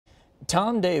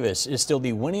Tom Davis is still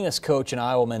the winningest coach in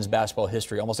Iowa men's basketball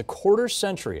history, almost a quarter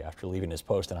century after leaving his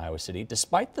post in Iowa City.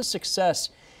 Despite the success,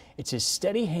 it's his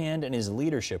steady hand and his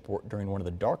leadership during one of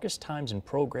the darkest times in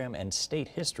program and state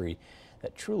history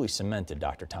that truly cemented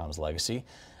Dr. Tom's legacy.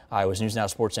 Iowa's News Now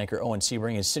sports anchor Owen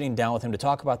Siebring is sitting down with him to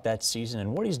talk about that season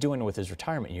and what he's doing with his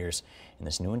retirement years in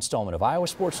this new installment of Iowa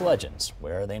Sports Legends.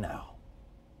 Where are they now?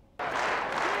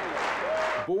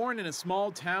 Born in a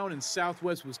small town in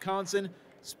southwest Wisconsin,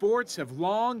 sports have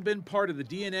long been part of the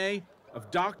DNA of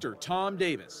Dr. Tom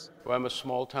Davis. Well, I'm a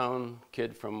small town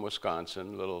kid from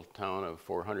Wisconsin, a little town of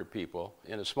 400 people.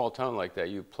 In a small town like that,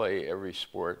 you play every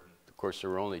sport. Of course, there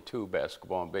were only two,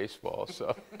 basketball and baseball,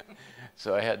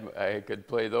 so I could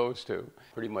play those two.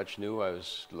 Pretty much knew I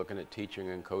was looking at teaching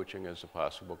and coaching as a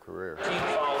possible career.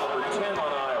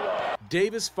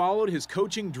 Davis followed his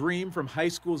coaching dream from high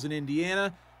schools in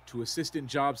Indiana to assistant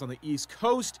jobs on the East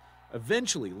Coast,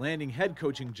 eventually landing head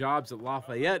coaching jobs at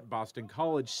Lafayette, Boston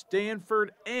College,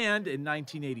 Stanford, and in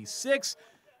 1986,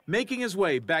 making his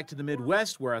way back to the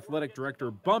Midwest, where athletic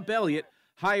director Bump Elliott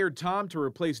hired Tom to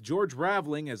replace George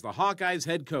Raveling as the Hawkeyes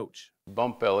head coach.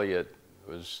 Bump Elliott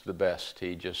was the best.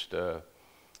 He just, you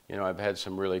know, I've had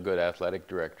some really good athletic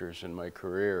directors in my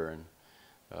career,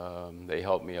 and they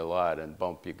helped me a lot. And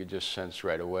Bump, you could just sense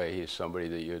right away, he's somebody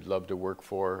that you'd love to work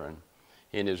for. And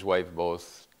he and his wife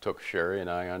both took Sherry and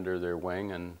I under their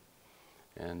wing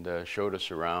and showed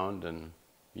us around, and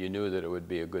you knew that it would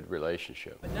be a good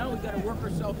relationship. But now we've got to work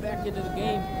ourselves back into the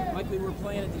game like we were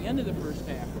playing at the end of the first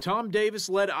half. Tom Davis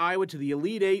led Iowa to the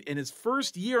Elite Eight in his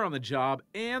first year on the job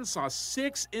and saw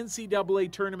 6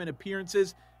 NCAA tournament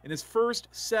appearances in his first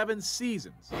 7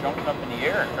 seasons. Jumping up in the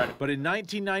air and trying to... But in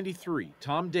 1993,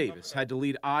 Tom Davis had to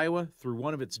lead Iowa through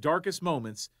one of its darkest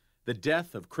moments, the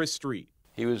death of Chris Street.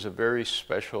 He was a very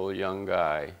special young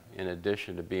guy, in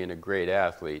addition to being a great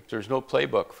athlete. There's no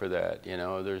playbook for that, you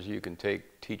know. You can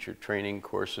take teacher training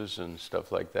courses and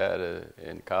stuff like that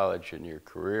in college in your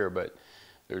career, but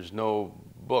there's no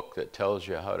book that tells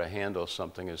you how to handle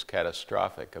something as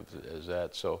catastrophic as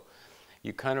that. So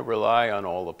you kind of rely on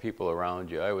all the people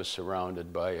around you. I was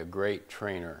surrounded by a great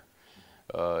trainer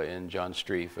in John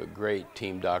Streif, a great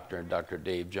team doctor, and Dr.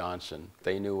 Dave Johnson.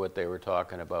 They knew what they were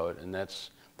talking about, and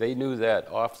they knew that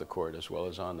off the court as well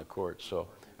as on the court. So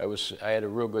I had a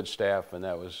real good staff, and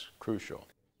that was crucial.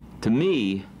 To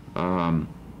me, I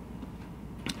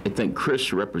think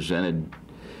Chris represented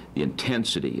the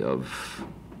intensity of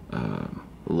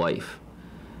life,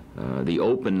 the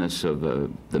openness of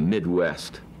the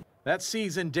Midwest. That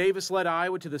season, Davis led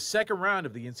Iowa to the second round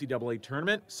of the NCAA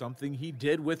tournament, something he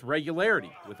did with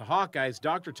regularity. With the Hawkeyes,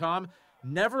 Dr. Tom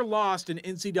never lost an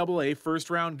NCAA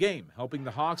first-round game, helping the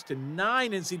Hawks to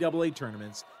 9 NCAA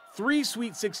tournaments, 3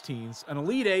 Sweet 16s, an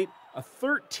Elite Eight, a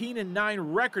 13-9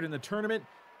 record in the tournament,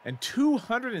 and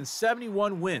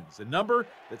 271 wins, a number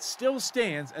that still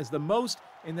stands as the most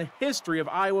in the history of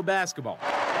Iowa basketball.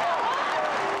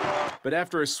 But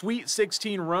after a Sweet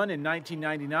 16 run in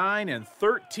 1999 and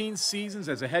 13 seasons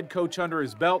as a head coach under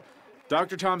his belt,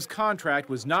 Dr. Tom's contract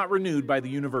was not renewed by the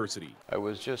university. I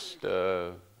was just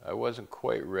I wasn't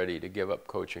quite ready to give up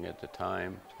coaching at the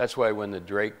time. That's why when the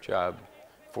Drake job,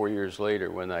 4 years later,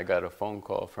 when I got a phone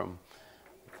call from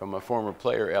a former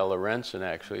player, Al Lorenzen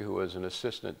actually, who was an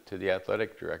assistant to the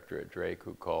athletic director at Drake,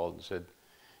 who called and said,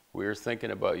 "We were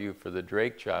thinking about you for the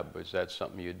Drake job. Is that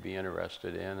something you'd be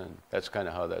interested in?" And that's kind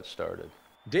of how that started.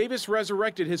 Davis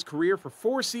resurrected his career for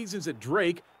 4 seasons at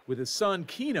Drake with his son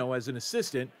Keno as an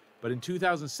assistant, but in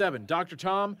 2007, Dr.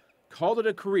 Tom called it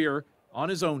a career on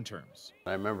his own terms.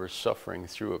 I remember suffering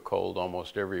through a cold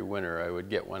almost every winter. I would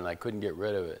get one, I couldn't get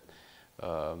rid of it.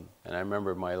 And I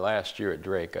remember my last year at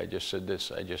Drake, I just said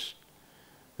this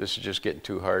is just getting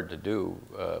too hard to do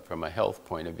from a health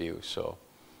point of view. So,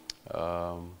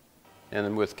 and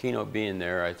then with Keno being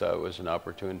there, I thought it was an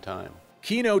opportune time.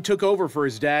 Keno took over for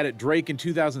his dad at Drake in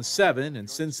 2007, and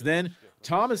since then,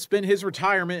 Tom has spent his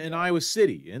retirement in Iowa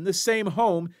City, in the same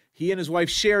home he and his wife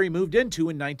Sherry moved into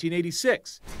in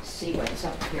 1986. See what's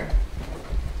up here.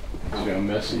 See how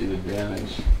messy the den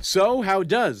is. So how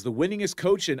does the winningest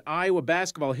coach in Iowa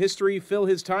basketball history fill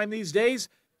his time these days?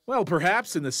 Well,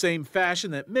 perhaps in the same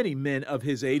fashion that many men of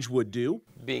his age would do.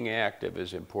 Being active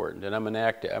is important, and I'm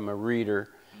a reader,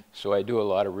 so I do a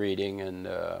lot of reading, and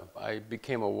I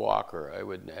became a walker. I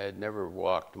had never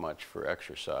walked much for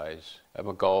exercise. I'm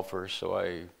a golfer, so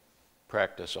I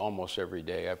practice almost every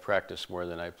day. I practice more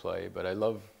than I play, but I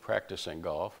love practicing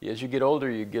golf. As you get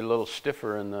older, you get a little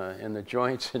stiffer in the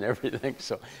joints and everything,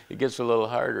 so it gets a little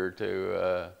harder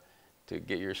to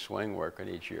get your swing working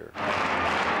each year.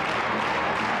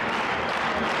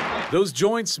 Those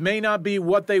joints may not be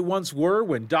what they once were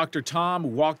when Dr.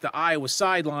 Tom walked the Iowa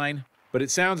sideline, but it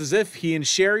sounds as if he and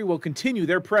Sherry will continue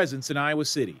their presence in Iowa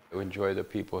City. I enjoy the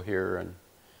people here and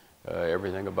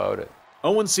everything about it.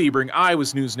 Owen Siebring,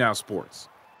 Iowa's News Now Sports.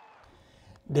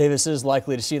 Davis is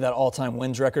likely to see that all-time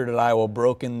wins record at Iowa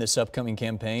broken this upcoming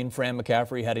campaign. Fran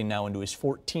McCaffrey, heading now into his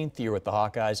 14th year with the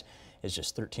Hawkeyes, is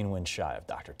just 13 wins shy of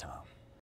Dr. Tom.